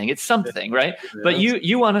nothing. It's something, right? But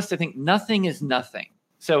you want us to think nothing is nothing.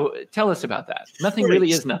 So tell us about that. Nothing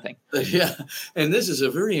really is nothing. Yeah. And this is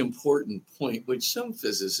a very important point, which some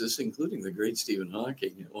physicists, including the great Stephen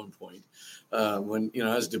Hawking at one point, when,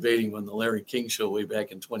 I was debating on the Larry King show way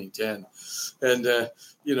back in 2010. And,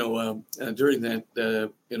 during that,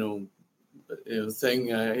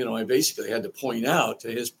 thing, I basically had to point out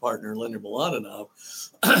to his partner, Leonard Mladenov,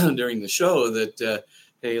 during the show that,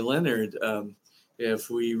 hey, Leonard,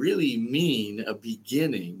 if we really mean a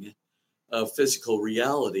beginning of physical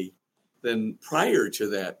reality, then prior to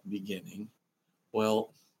that beginning,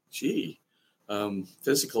 well,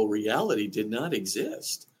 physical reality did not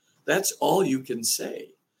exist. That's all you can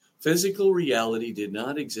say. Physical reality did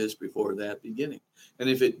not exist before that beginning. And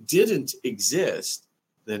if it didn't exist,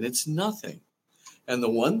 then it's nothing. And the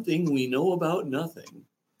one thing we know about nothing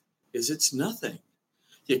is it's nothing.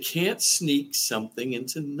 You can't sneak something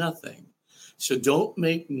into nothing. So don't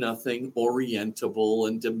make nothing orientable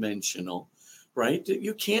and dimensional, right?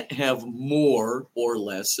 You can't have more or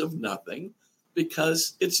less of nothing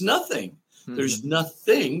because it's nothing. Mm-hmm. There's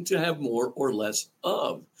nothing to have more or less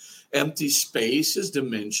of. Empty space is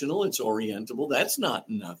dimensional. It's orientable. That's not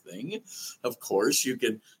nothing. Of course, you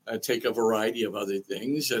could take a variety of other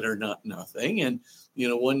things that are not nothing. And,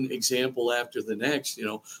 one example after the next,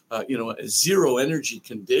 a zero energy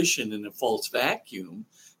condition in a false vacuum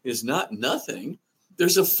is not nothing.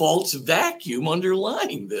 There's a false vacuum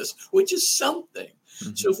underlying this, which is something.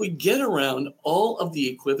 Mm-hmm. So if we get around all of the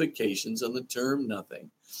equivocations on the term nothing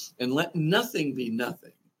and let nothing be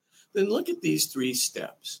nothing, then look at these 3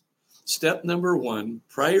 steps. Step number 1,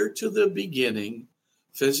 prior to the beginning,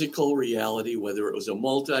 physical reality, whether it was a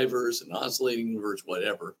multiverse, an oscillating universe,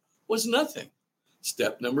 whatever, was nothing.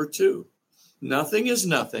 Step number 2, nothing is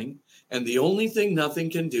nothing, and the only thing nothing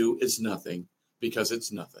can do is nothing because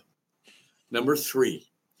it's nothing. Number 3,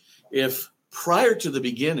 if prior to the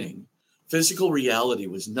beginning, physical reality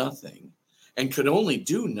was nothing and could only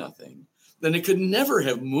do nothing, then it could never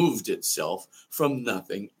have moved itself from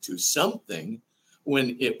nothing to something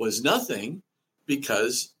when it was nothing,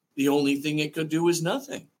 because the only thing it could do is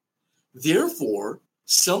nothing. Therefore,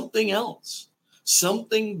 something else,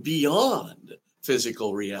 something beyond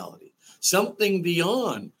physical reality, something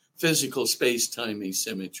beyond physical space-time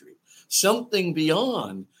asymmetry, something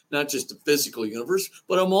beyond not just a physical universe,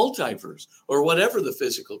 but a multiverse or whatever the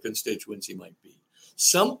physical constituency might be.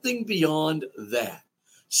 Something beyond that,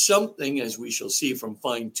 something, as we shall see from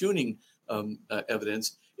fine-tuning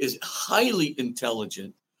evidence, is highly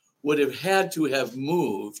intelligent, would have had to have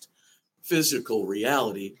moved physical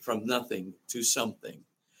reality from nothing to something.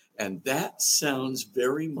 And that sounds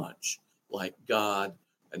very much like God,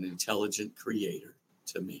 an intelligent creator,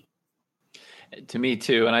 to me. To me,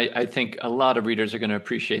 too. And I think a lot of readers are going to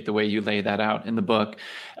appreciate the way you lay that out in the book.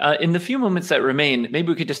 In the few moments that remain, maybe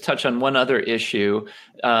we could just touch on one other issue,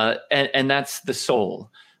 and that's the soul.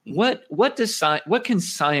 What can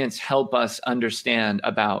science help us understand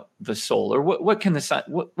about the soul, or what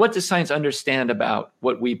does science understand about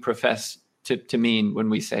what we profess to mean when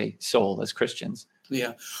we say soul as Christians?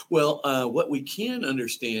 Yeah, well, what we can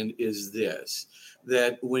understand is this: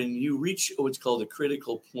 that when you reach what's called a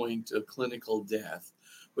critical point of clinical death,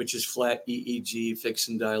 which is flat EEG, fixed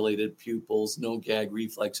and dilated pupils, no gag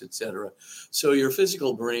reflex, etc. So your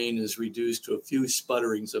physical brain is reduced to a few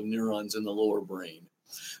sputterings of neurons in the lower brain.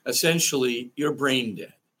 Essentially, you're brain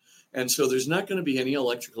dead. And so there's not going to be any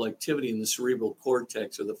electrical activity in the cerebral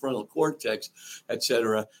cortex or the frontal cortex, et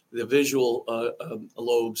cetera, the visual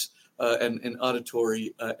lobes and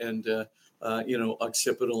auditory and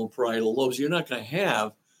occipital and parietal lobes. You're not going to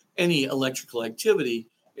have any electrical activity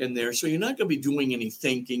in there. So you're not going to be doing any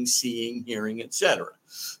thinking, seeing, hearing, et cetera.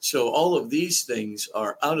 So all of these things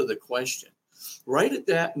are out of the question. Right at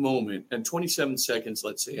that moment, and 27 seconds,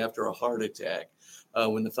 let's say, after a heart attack,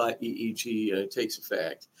 when the flat EEG takes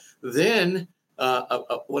effect, then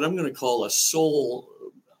what I'm going to call a soul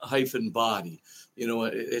hyphen body.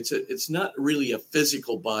 It's not really a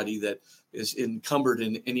physical body that is encumbered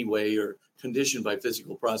in any way or conditioned by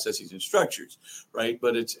physical processes and structures, right?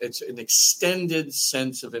 But it's an extended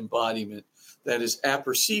sense of embodiment that is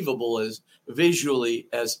apperceivable as visually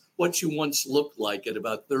as what you once looked like at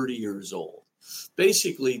about 30 years old.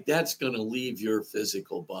 Basically, that's going to leave your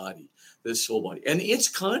physical body, this soul body. And it's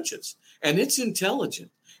conscious and it's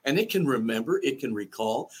intelligent And it can remember, it can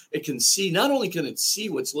recall, it can see. Not only can it see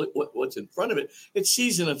what's in front of it, it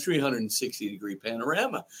sees in a 360-degree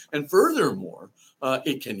panorama. And furthermore,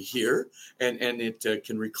 it can hear, and it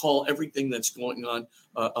can recall everything that's going on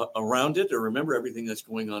around it, or remember everything that's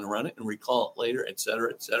going on around it and recall it later, et cetera,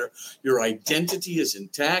 et cetera. Your identity is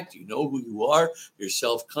intact. You know who you are. You're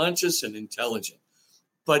self-conscious and intelligent.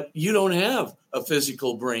 But you don't have a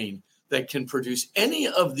physical brain that can produce any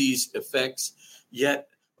of these effects, yet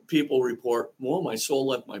people report, well, my soul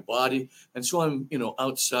left my body, and so I'm,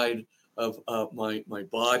 outside of my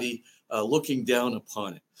body, looking down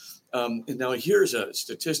upon it. And now here's a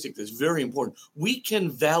statistic that's very important. We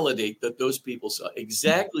can validate that those people saw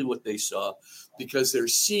exactly what they saw because they're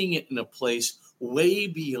seeing it in a place way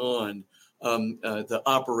beyond the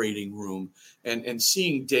operating room and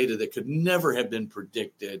seeing data that could never have been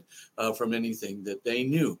predicted from anything that they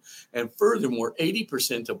knew. And furthermore,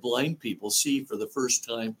 80% of blind people see for the first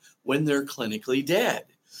time when they're clinically dead.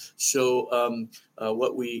 So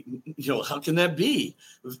how can that be?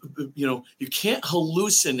 You can't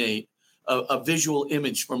hallucinate a visual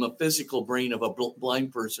image from a physical brain of a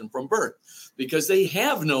blind person from birth because they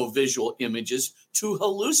have no visual images to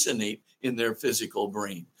hallucinate in their physical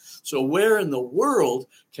brain. So where in the world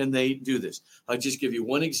can they do this? I'll just give you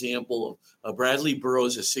one example of Bradley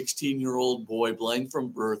Burroughs, a 16-year-old boy, blind from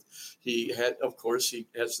birth. He has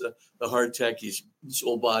the heart attack. His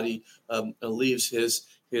whole body leaves his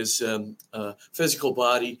physical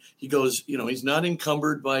body. He goes, he's not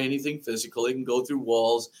encumbered by anything physical. He can go through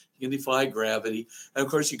walls. He can defy gravity. And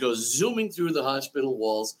of course, he goes zooming through the hospital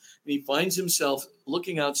walls, and he finds himself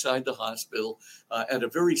looking outside the hospital at a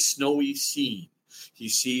very snowy scene. He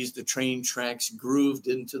sees the train tracks grooved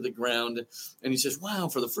into the ground, and he says, wow,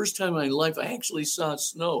 for the first time in my life, I actually saw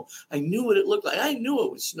snow. I knew what it looked like. I knew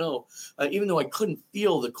it was snow. Even though I couldn't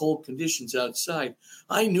feel the cold conditions outside,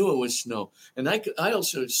 I knew it was snow. And I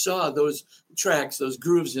also saw those tracks, those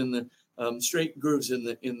grooves in the straight grooves in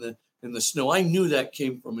the snow. I knew that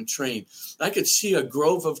came from a train. I could see a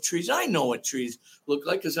grove of trees. I know what trees look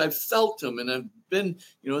like because I've felt them and I've been,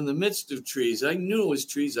 in the midst of trees. I knew it was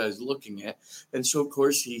trees I was looking at. And so, of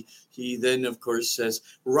course, he then, of course, says,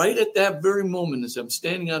 right at that very moment, as I'm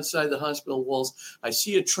standing outside the hospital walls, I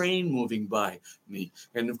see a train moving by me.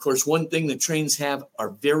 And, of course, one thing that trains have are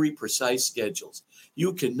very precise schedules.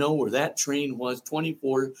 You can know where that train was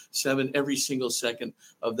 24/7, every single second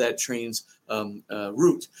of that train's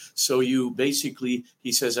route. So he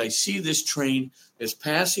says, I see this train is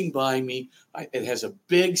passing by me. It has a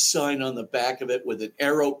big sign on the back of it with an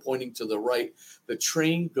arrow pointing to the right. The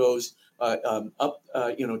train goes up,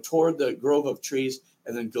 toward the grove of trees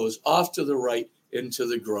and then goes off to the right into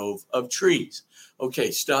the grove of trees.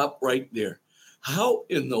 Okay, stop right there. How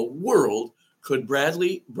in the world could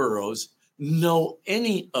Bradley Burroughs know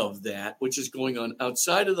any of that, which is going on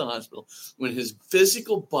outside of the hospital, when his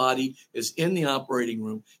physical body is in the operating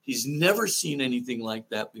room? He's never seen anything like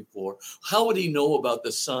that before. How would he know about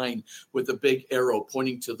the sign with the big arrow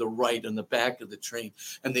pointing to the right on the back of the train?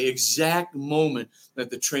 And the exact moment that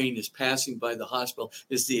the train is passing by the hospital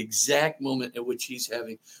is the exact moment at which he's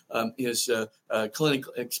having his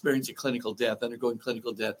experiencing clinical death, undergoing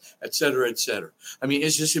clinical death, et cetera, et cetera. I mean,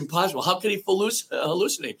 it's just impossible. How can he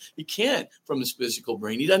hallucinate? He can't from his physical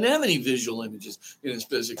brain. He doesn't have any visual images in his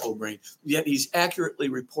physical brain, yet he's accurately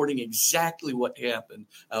reporting exactly what happened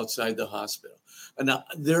outside the hospital. And now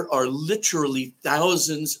there are literally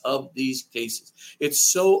thousands of these cases. It's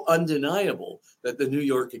so undeniable that the New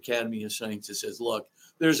York Academy of Sciences says, look,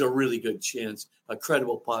 there's a really good chance, a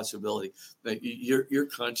credible possibility that your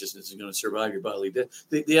consciousness is going to survive your bodily death.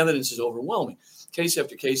 The evidence is overwhelming. Case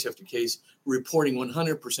after case after case, reporting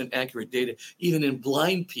 100% accurate data, even in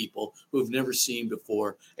blind people who have never seen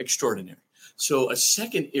before. Extraordinary. So a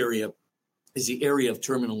second area is the area of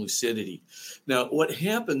terminal lucidity. Now, what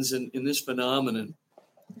happens in this phenomenon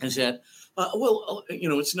is that,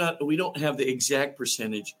 it's not, we don't have the exact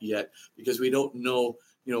percentage yet because we don't know,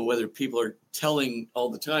 whether people are telling all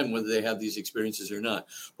the time whether they have these experiences or not.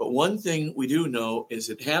 But one thing we do know is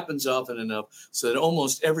it happens often enough so that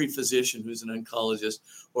almost every physician who's an oncologist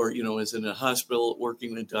or, is in a hospital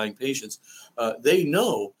working with dying patients, they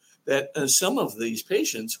know that some of these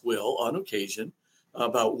patients will, on occasion,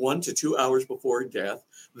 about 1 to 2 hours before death,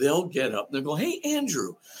 they'll get up and they'll go, hey,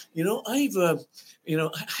 Andrew, I've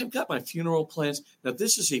got my funeral plans. Now,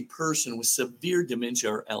 this is a person with severe dementia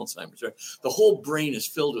or Alzheimer's, right? The whole brain is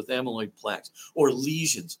filled with amyloid plaques or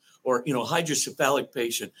lesions or hydrocephalic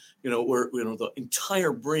patient, where the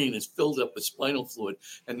entire brain is filled up with spinal fluid,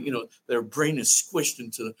 and their brain is squished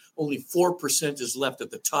into only 4% is left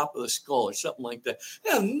at the top of the skull or something like that.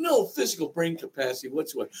 They have no physical brain capacity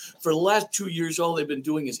whatsoever. For the last 2 years, all they've been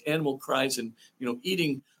doing is animal cries and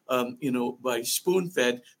eating by spoon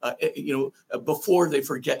fed, before they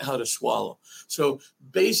forget how to swallow. So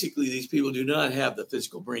basically, these people do not have the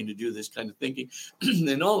physical brain to do this kind of thinking.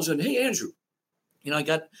 And all of a sudden, hey, Andrew, I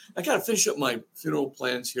got to finish up my funeral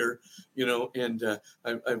plans here, and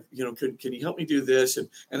can you help me do this? And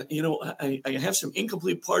I have some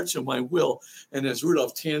incomplete parts of my will. And as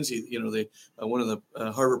Rudolf Tanzi, one of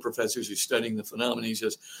the Harvard professors who's studying the phenomena, he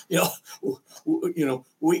says,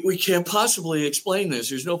 we can't possibly explain this.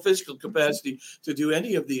 There's no physical capacity to do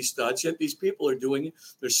any of these thoughts, yet these people are doing it.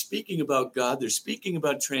 They're speaking about God. They're speaking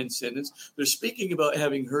about transcendence. They're speaking about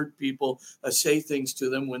having heard people say things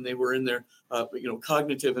to them when they were in their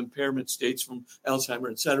cognitive impairment states from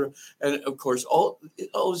Alzheimer, et cetera. And of course, all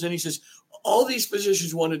of a sudden he says, all these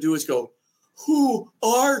physicians want to do is go, who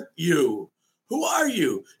are you? Who are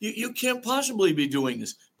you? You can't possibly be doing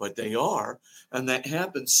this, but they are. And that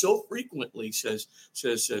happens so frequently, says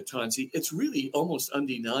Tanzi, it's really almost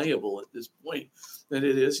undeniable at this point that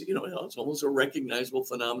it is, it's almost a recognizable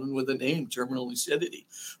phenomenon with a name, terminal lucidity.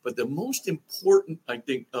 But the most important, I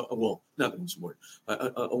think, not the most important,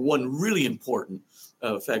 one really important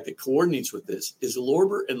fact that coordinates with this is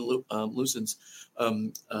Lorber and Lucent's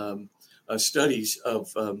studies of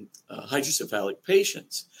hydrocephalic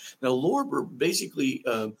patients. Now, Lorber basically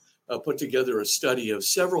put together a study of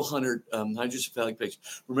several hundred hydrocephalic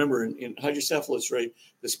patients. Remember, in hydrocephalus, right,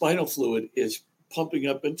 the spinal fluid is pumping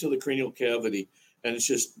up into the cranial cavity, and it's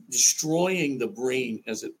just destroying the brain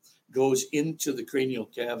as it goes into the cranial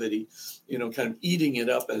cavity, kind of eating it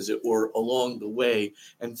up, as it were, along the way,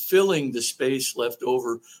 and filling the space left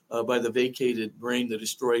over by the vacated brain, the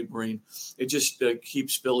destroyed brain. It just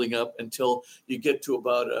keeps filling up until you get to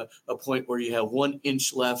about a point where you have 1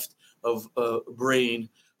 inch left of brain,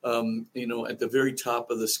 at the very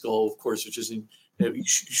top of the skull, of course, which is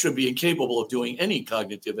should be incapable of doing any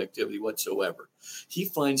cognitive activity whatsoever. He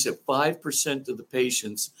finds that 5% of the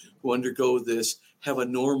patients who undergo this have a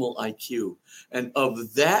normal IQ. And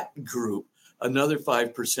of that group, another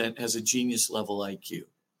 5% has a genius level IQ.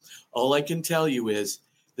 All I can tell you is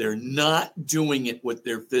they're not doing it with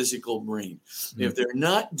their physical brain. Mm-hmm. If they're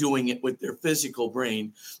not doing it with their physical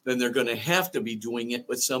brain, then they're going to have to be doing it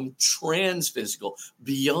with some trans-physical,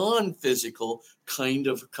 beyond physical kind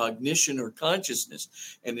of cognition or consciousness.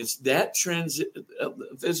 And it's that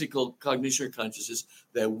physical cognition or consciousness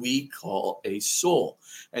that we call a soul.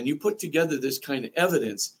 And you put together this kind of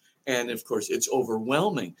evidence, and of course, it's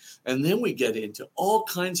overwhelming. And then we get into all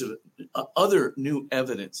kinds of other new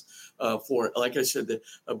evidence for it. Like I said,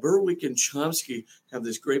 Berwick and Chomsky have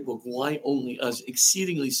this great book, Why Only Us,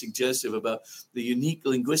 exceedingly suggestive about the unique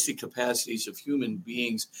linguistic capacities of human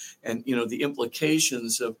beings and, the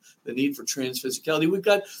implications of the need for transphysicality. We've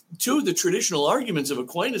got two of the traditional arguments of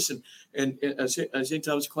Aquinas and St.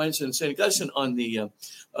 Thomas Aquinas and St. Augustine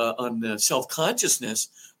on self-consciousness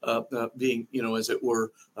being, as it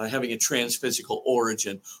were, having a transphysical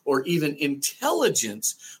origin, or even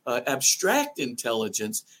intelligence, abstract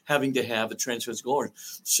intelligence, having to have a transphysical origin.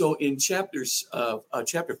 So in chapter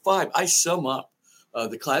 5, I sum up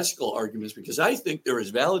the classical arguments because I think they're as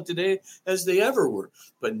valid today as they ever were.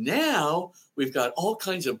 But now we've got all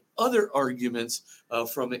kinds of other arguments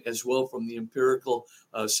from it as well, from the empirical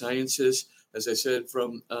sciences, as I said,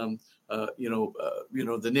 from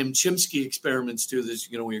the Nim-Chimpsky experiments to this,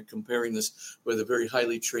 we're comparing this with a very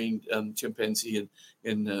highly trained chimpanzee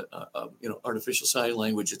in artificial sign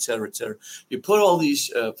language, et cetera, et cetera. You put all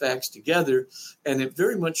these facts together, and it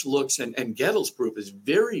very much looks, and Gödel's proof is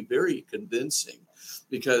very, very convincing,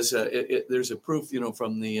 because there's a proof,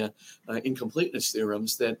 from the incompleteness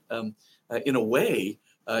theorems that, in a way,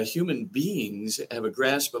 human beings have a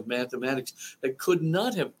grasp of mathematics that could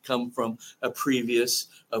not have come from a previous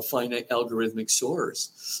finite algorithmic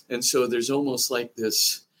source. And so there's almost like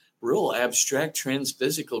this real abstract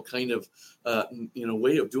transphysical kind of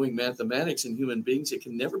way of doing mathematics in human beings that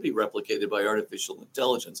can never be replicated by artificial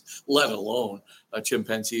intelligence, let alone a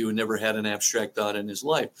chimpanzee who never had an abstract thought in his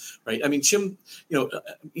life, right? I mean,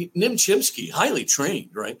 Nim-Chimpsky, highly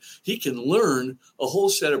trained, right? He can learn a whole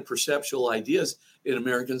set of perceptual ideas in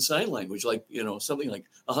American Sign Language, like, something like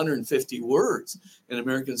 150 words in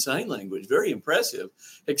American Sign Language. Very impressive,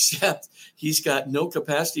 except he's got no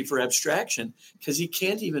capacity for abstraction because he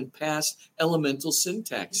can't even pass elemental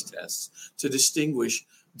syntax tests to distinguish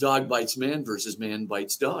dog bites man versus man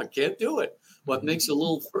bites dog. Can't do it. What makes a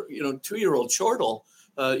little, 2-year-old chortle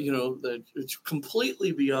that it's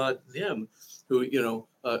completely beyond him, who,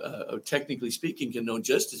 technically speaking, can know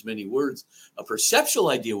just as many words, perceptual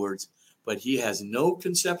idea words, but he has no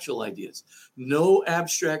conceptual ideas, no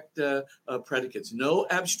abstract predicates, no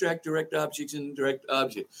abstract direct objects and indirect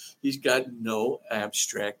objects. He's got no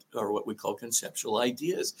abstract, or what we call conceptual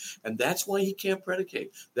ideas. And that's why he can't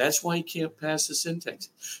predicate. That's why he can't pass the syntax.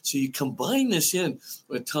 So you combine this in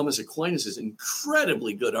with Thomas Aquinas'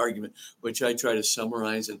 incredibly good argument, which I try to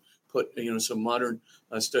summarize and put some modern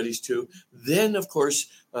studies to. Then, of course,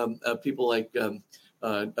 people like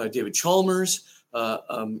David Chalmers,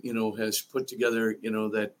 has put together,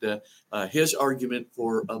 that his argument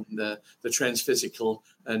for the transphysical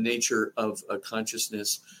nature of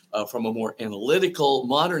consciousness from a more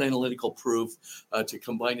modern analytical proof to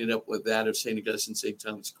combine it up with that of St. Augustine, St.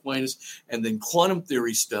 Thomas Aquinas, and then quantum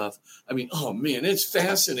theory stuff. I mean, oh man, it's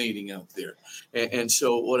fascinating out there. And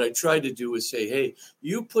so what I tried to do is say, hey,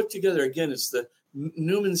 you put together, again, it's the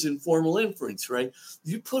Newman's informal inference, right?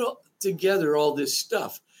 You put together all this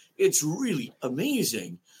stuff. It's really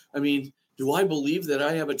amazing. I mean, do I believe that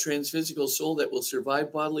I have a transphysical soul that will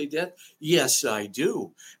survive bodily death? Yes, I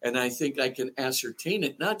do. And I think I can ascertain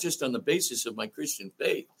it, not just on the basis of my Christian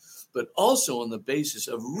faith, but also on the basis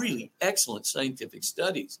of really excellent scientific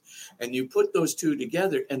studies. And you put those two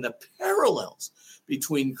together, and the parallels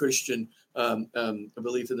between Christian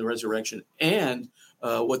belief in the resurrection and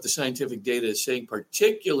what the scientific data is saying,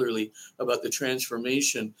 particularly about the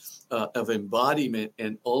transformation of embodiment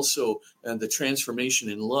and also the transformation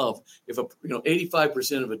in love. If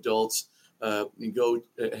 85% of adults go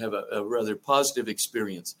have a rather positive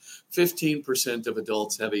experience, 15% of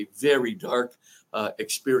adults have a very dark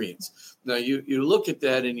experience. Now you look at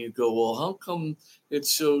that and you go, well, how come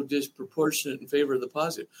it's so disproportionate in favor of the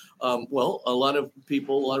positive? Well, a lot of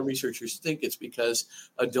researchers think it's because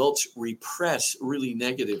adults repress really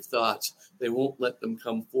negative thoughts. They won't let them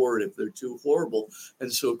come forward if they're too horrible.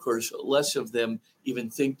 And so, of course, less of them even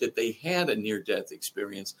think that they had a near-death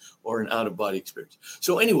experience or an out-of-body experience.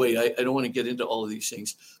 So anyway, I don't want to get into all of these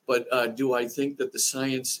things, but do I think that the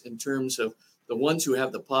science, in terms of the ones who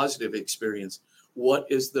have the positive experience, what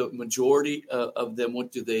is the majority of them?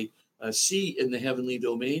 What do they see in the heavenly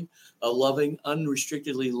domain? A loving,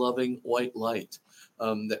 unrestrictedly loving white light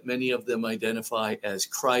that many of them identify as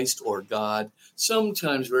Christ or God.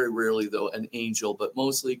 Sometimes, very rarely, though, an angel, but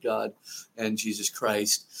mostly God and Jesus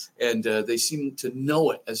Christ. And they seem to know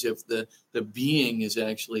it as if the being is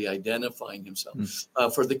actually identifying himself.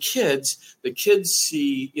 For the kids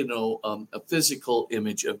see, a physical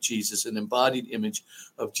image of Jesus, an embodied image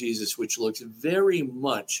of Jesus, which looks very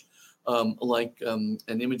much like an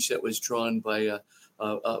image that was drawn by a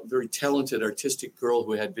very talented artistic girl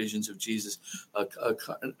who had visions of Jesus,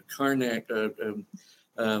 Carmerack,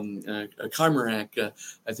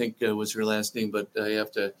 I think was her last name, but I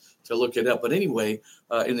have to look it up. But anyway,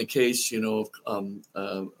 in the case, of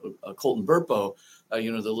Colton Burpo, the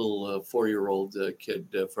little 4-year-old kid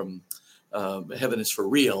from Heaven is for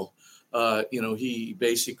Real, he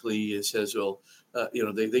basically says, well,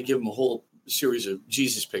 they give him a whole series of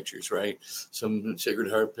Jesus pictures, right? Some Sacred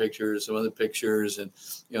Heart pictures, some other pictures, and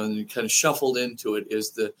and kind of shuffled into it is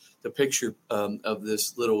the picture of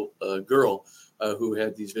this little girl who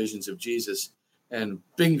had these visions of Jesus, and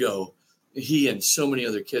bingo, he and so many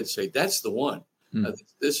other kids say that's the one.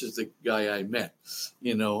 This is the guy I met,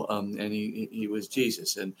 and he was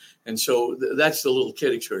Jesus, and so that's the little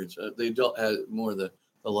kid experience. The adult has more the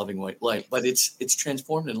loving white light, but it's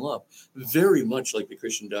transformed in love, very much like the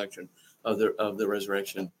Christian doctrine of the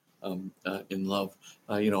resurrection in love,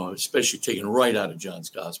 especially taken right out of John's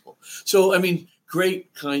gospel. So, I mean,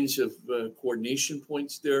 great kinds of coordination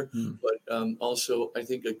points there, but also I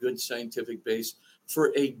think a good scientific base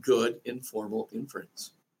for a good informal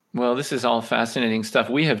inference. Well, this is all fascinating stuff.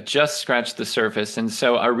 We have just scratched the surface. And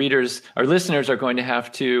so our listeners are going to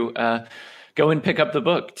have to go and pick up the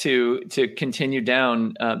book to continue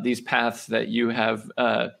down these paths that you have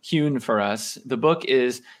hewn for us. The book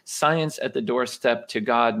is Science at the Doorstep to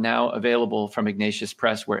God, now available from Ignatius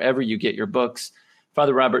Press, wherever you get your books.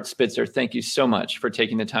 Father Robert Spitzer, thank you so much for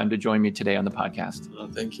taking the time to join me today on the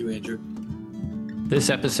podcast. Thank you, Andrew. This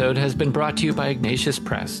episode has been brought to you by Ignatius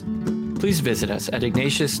Press. Please visit us at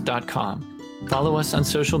ignatius.com, follow us on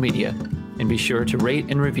social media, and be sure to rate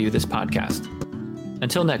and review this podcast.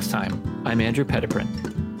 Until next time, I'm Andrew Petiprin.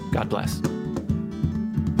 God bless.